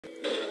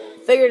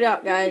figure it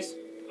out, guys.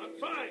 I'm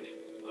fine.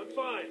 I'm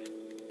fine.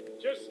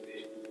 Just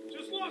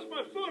lost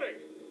my footing.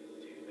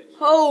 Damn it.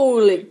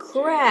 Holy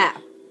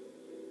crap.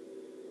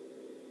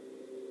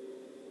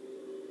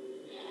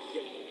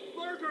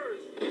 Lurkers!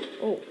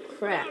 Oh,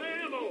 crap. Out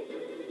ammo!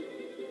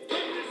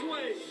 Come this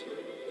way!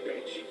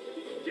 Bitch!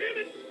 Damn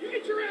it! You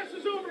get your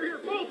asses over here,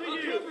 both of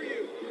you! I'll cover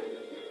you!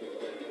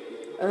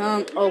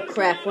 Oh,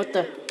 crap. What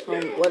the?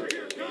 What?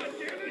 Here, God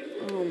damn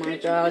it! Oh, my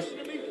Can't you gosh. listen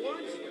to me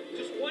once?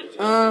 Just one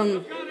time?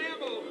 I've got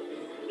ammo!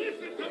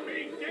 Listen to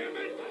me, damn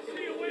it! I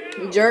see a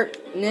way out! Jerk,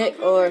 Nick,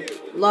 or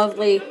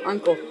lovely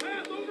uncle.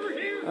 Path over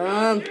here!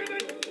 God damn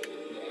it!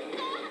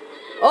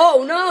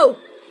 Oh, no!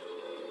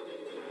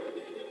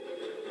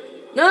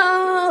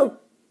 No!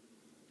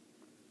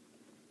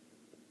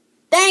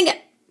 Dang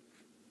it!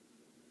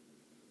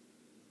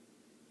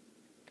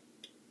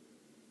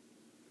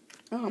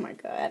 Oh my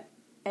god.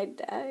 I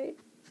died.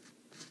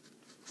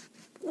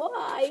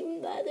 Why,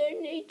 Mother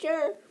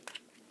Nature?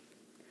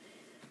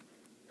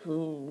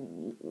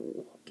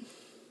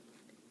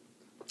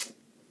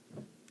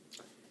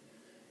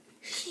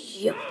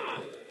 Yeah.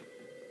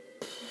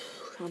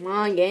 Come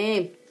on,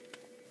 game.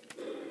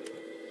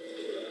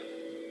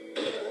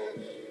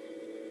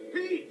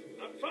 Pete!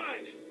 I'm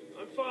fine.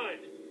 I'm fine.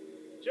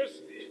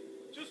 Just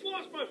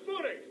lost my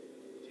footing.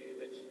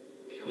 Damn it.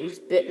 He's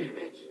bitten.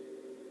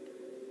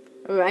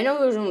 Alright, I know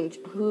who I'm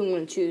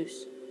going to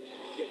choose.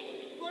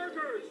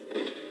 Lurkers!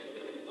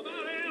 I'm out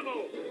of ammo!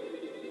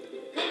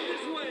 Come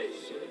this way!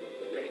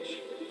 Bitch!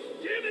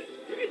 Damn it!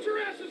 You get your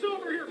asses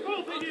over here,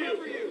 both of you! I'll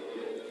cover you!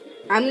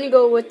 I'm going to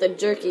go with the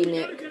jerky Get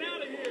Nick. out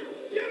of here!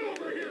 Get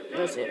over here!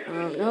 That's it.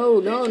 goddammit.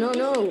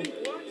 No.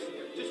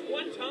 Just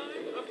one time?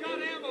 I've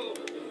got ammo!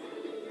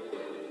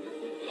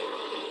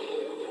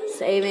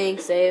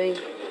 Saving.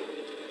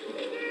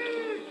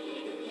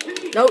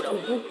 No.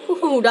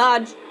 Ooh,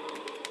 dodge.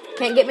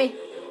 Can't get me.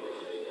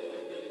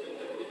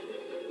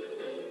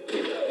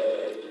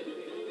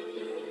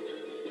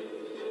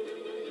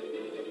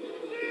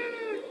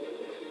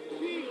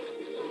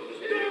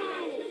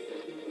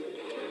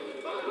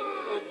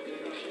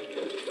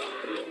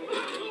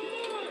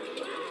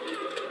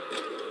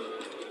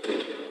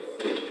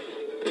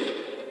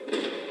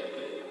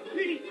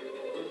 Pete!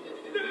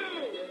 No!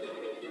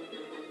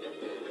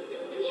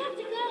 We have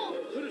to go.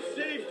 Could have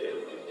saved him.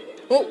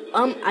 Oh,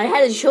 I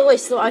had a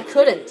choice, so I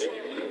couldn't.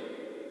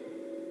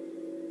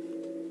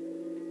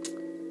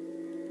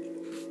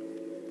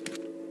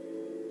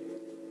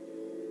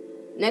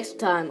 Next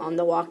time on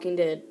The Walking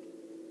Dead.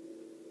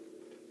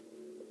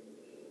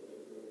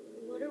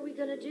 What are we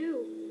gonna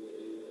do?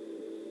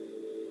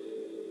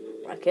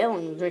 Like hell,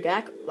 I'm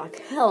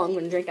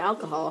gonna drink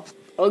alcohol.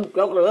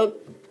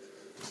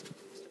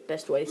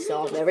 Best way to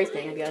solve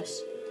everything, I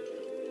guess.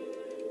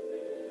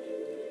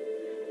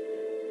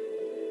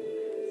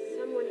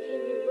 Someone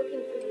came here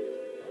looking for you.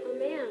 A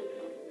man.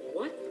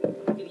 What?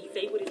 Did he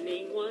say what his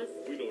name was?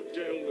 We know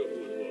damn well who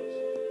it was.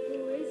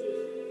 Who is he?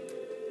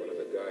 One of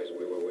the guys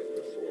we were with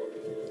before.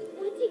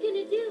 What's he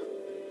gonna do?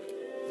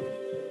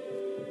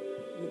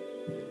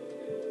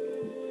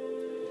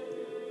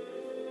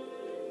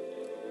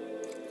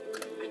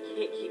 I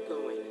can't keep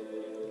going.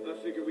 I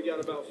figure we got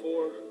about 4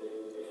 or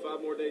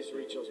 5 more days to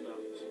reach those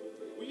mountains.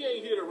 We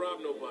ain't here to rob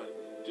nobody.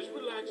 Just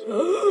relax and put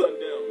the gun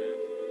down, man.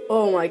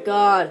 Oh my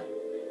god.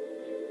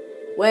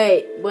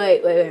 Wait. I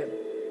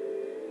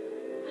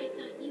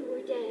thought you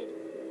were dead.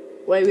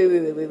 Wait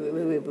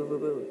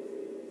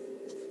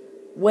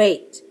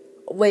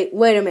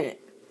a minute.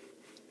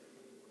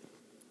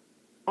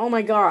 Oh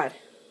my god.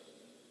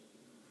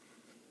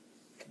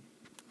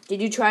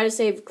 Did you try to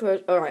save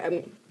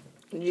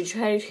did you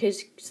try to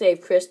save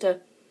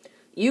Krista?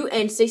 You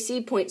and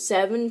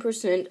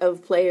 60.7%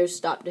 of players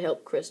stopped to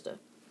help Krista.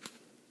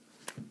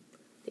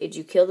 Did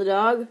you kill the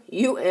dog?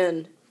 You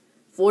and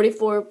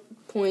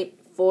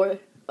 44.4%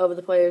 of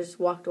the players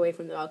walked away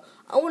from the dog.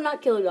 I will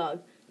not kill a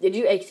dog. Did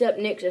you accept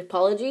Nick's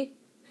apology?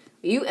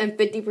 You and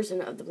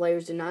 50% of the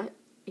players did not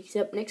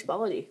accept Nick's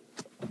apology.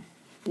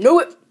 Knew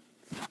it!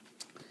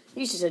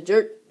 He's just a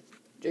jerk.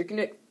 Jerky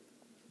Nick.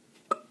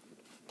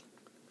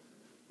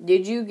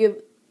 Did you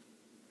give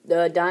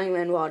the dying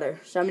man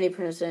water?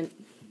 70%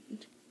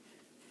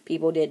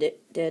 people did it.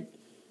 Did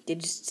you...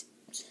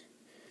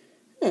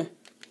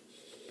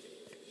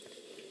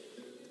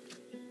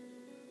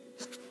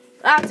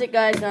 That's it,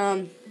 guys.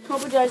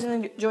 Hope you guys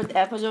enjoyed the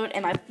episode.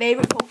 And my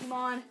favorite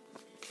Pokemon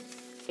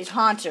is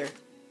Haunter.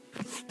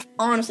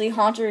 Honestly,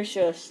 Haunter is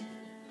just...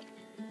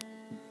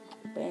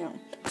 Bam.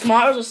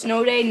 Tomorrow's a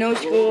snow day, no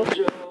school.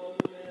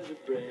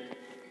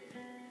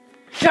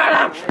 Shut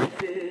up!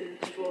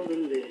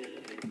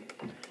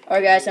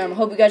 Alright, guys,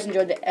 hope you guys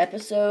enjoyed the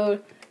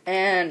episode.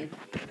 And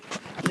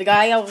the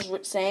guy I was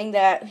saying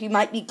that he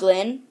might be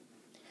Glenn.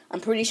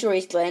 I'm pretty sure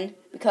he's Glenn,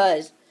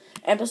 because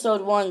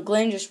episode 1,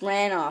 Glenn just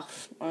ran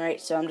off.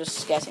 Alright, so I'm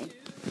just guessing.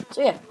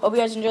 So yeah, hope you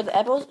guys enjoyed the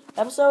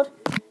episode,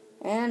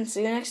 and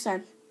see you next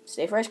time.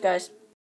 Stay fresh, guys.